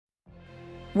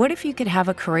What if you could have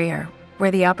a career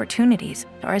where the opportunities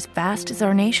are as vast as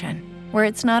our nation, where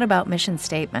it's not about mission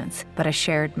statements, but a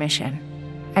shared mission?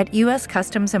 At U.S.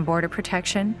 Customs and Border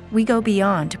Protection, we go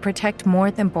beyond to protect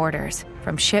more than borders.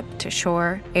 From ship to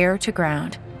shore, air to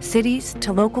ground, cities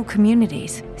to local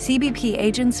communities, CBP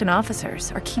agents and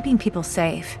officers are keeping people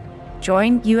safe.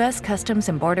 Join U.S. Customs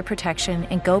and Border Protection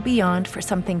and go beyond for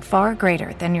something far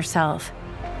greater than yourself.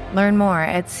 Learn more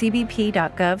at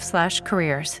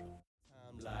cbp.gov/careers.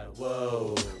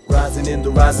 Whoa. Rising in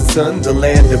the rising sun, the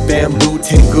land of bamboo,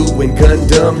 Tengu, and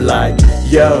Gundam. Like,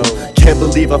 yo, can't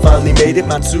believe I finally made it.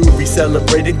 Matsuri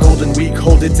celebrated Golden Week,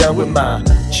 hold it down with my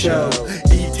cho.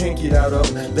 Eat out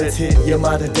of, let's hit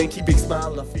Yamada Denki, big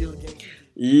smile, I feel Genki.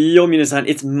 Yo, minasan,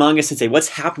 it's Manga Sensei. What's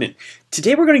happening?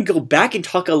 Today we're going to go back and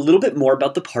talk a little bit more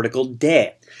about the particle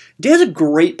de. De is a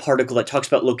great particle that talks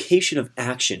about location of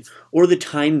action, or the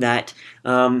time that,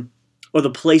 or the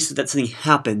place that something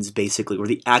happens, basically, where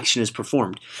the action is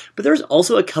performed. But there's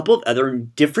also a couple of other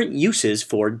different uses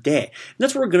for de, and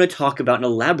that's what we're going to talk about and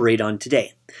elaborate on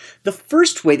today. The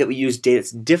first way that we use de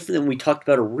that's different than we talked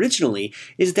about originally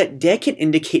is that de can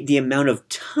indicate the amount of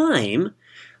time,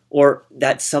 or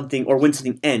that something, or when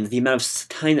something ends, the amount of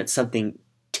time that something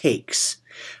takes.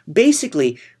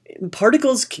 Basically,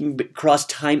 particles can cross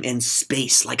time and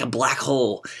space like a black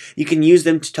hole. You can use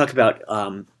them to talk about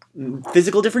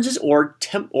physical differences or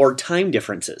time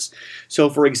differences. So,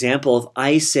 for example, if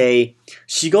I say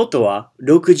仕事は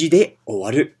6時で終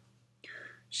わる.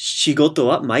 仕事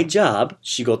は my job.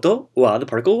 仕事は the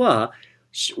particle は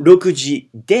6時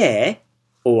で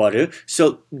終わる.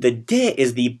 So the de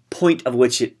is the point of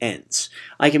which it ends.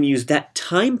 I can use that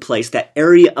time place, that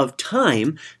area of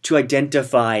time, to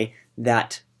identify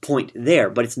that point there.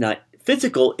 But it's not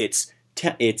physical. It's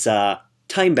time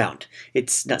bound.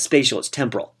 It's not spatial. It's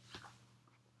temporal.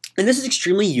 And this is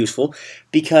extremely useful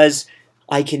because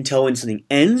I can tell when something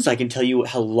ends. I can tell you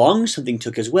how long something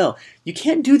took as well. You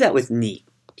can't do that with ni.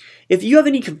 If you have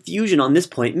any confusion on this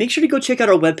point, make sure to go check out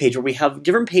our webpage where we have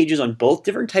different pages on both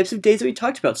different types of days that we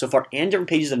talked about so far and different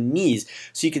pages of ni's,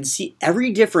 so you can see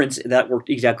every difference that we're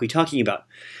exactly talking about.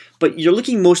 But you're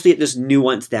looking mostly at this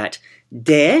nuance that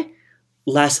de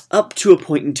lasts up to a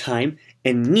point in time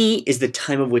and ni is the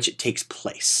time of which it takes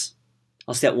place.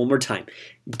 I'll say that one more time.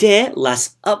 De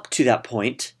lasts up to that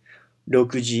point,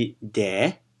 6時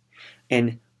で,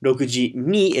 and 6時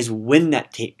に is when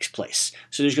that takes place.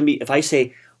 So there's going to be, if I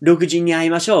say 6時に会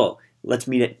いましょう, let's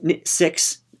meet at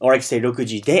 6, or I can say 6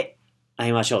時で会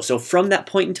いましょう. So from that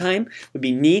point in time would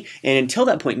be ni, and until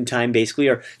that point in time, basically,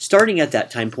 or starting at that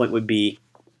time point would be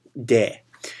de.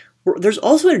 There's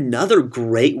also another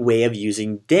great way of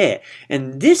using de,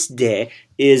 and this de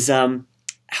is,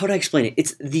 how do I explain it?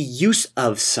 It's the use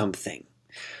of something.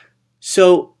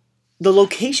 So the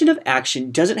location of action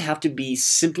doesn't have to be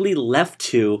simply left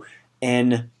to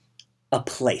a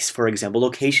place, for example,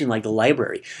 location like the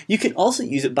library. You can also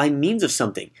use it by means of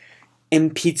something.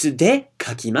 鉛筆で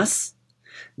書きます.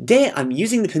 De, I'm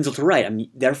using the pencil to write.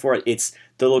 Therefore, it's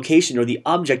the location or the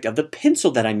object of the pencil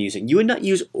that I'm using. You would not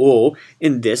use o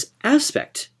in this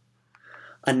aspect.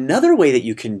 Another way that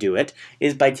you can do it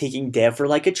is by taking de for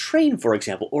like a train, for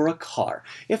example, or a car.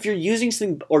 If you're using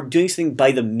something or doing something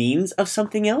by the means of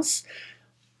something else,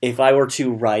 if I were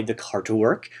to ride the car to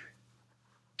work,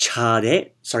 車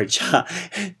で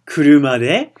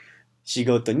仕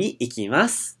事に行きま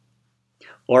す.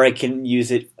 Or I can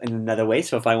use it in another way.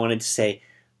 So if I wanted to say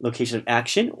location of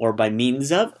action, or by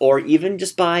means of, or even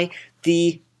just by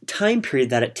the time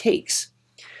period that it takes,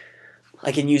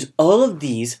 I can use all of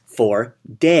these for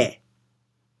de.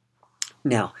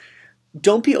 Now,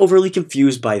 don't be overly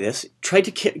confused by this. Try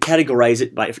to categorize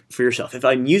it for yourself. If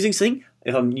I'm using something,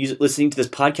 if I'm listening to this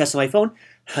podcast on my phone,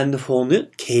 ハンドフォン、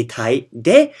携帯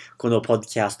でこのポッド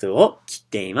キャストを聞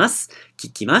きます。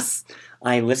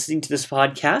I'm listening to this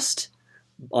podcast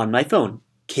on my phone.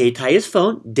 携帯 is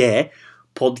phone, で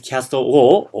podcast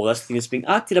を that's the thing that's being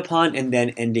acted upon, and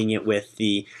then ending it with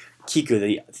the kiku,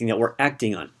 the thing that we're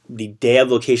acting on. The day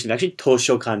of location of action, 図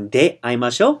書館で会い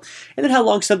ましょう, and then how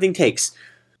long something takes.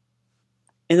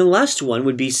 And the last one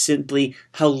would be simply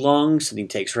how long something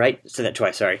takes, right? I said that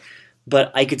twice, sorry.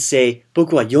 But I could say,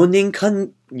 僕は4年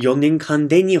間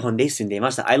で日本で住んでい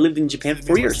ました. I lived in Japan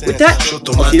for 4 years. With that, I'll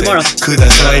see you tomorrow. くだ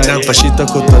さいなんかした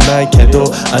ことないけ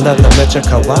どあなためちゃ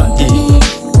可愛い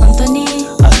本当に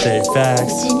I say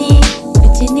facts う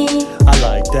ちに I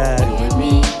like that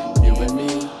You and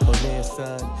me お姉さん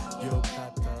よか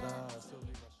ったら遊び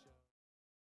まし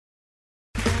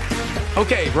ょう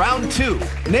Okay, round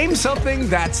 2. Name something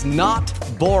that's not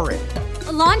boring.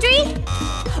 A laundry?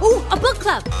 Ooh, a book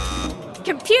club.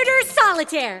 Computer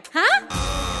solitaire, huh?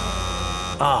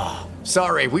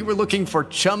 Sorry, we were looking for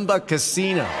Chumba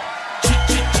Casino.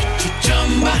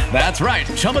 That's right.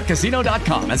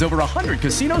 ChumbaCasino.com has over 100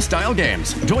 casino-style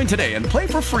games. Join today and play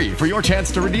for free for your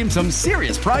chance to redeem some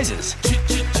serious prizes.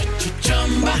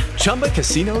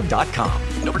 ChumbaCasino.com.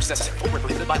 No purchase necessary. Void where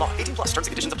prohibited by law. 18+ terms and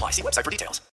conditions apply. See website for details.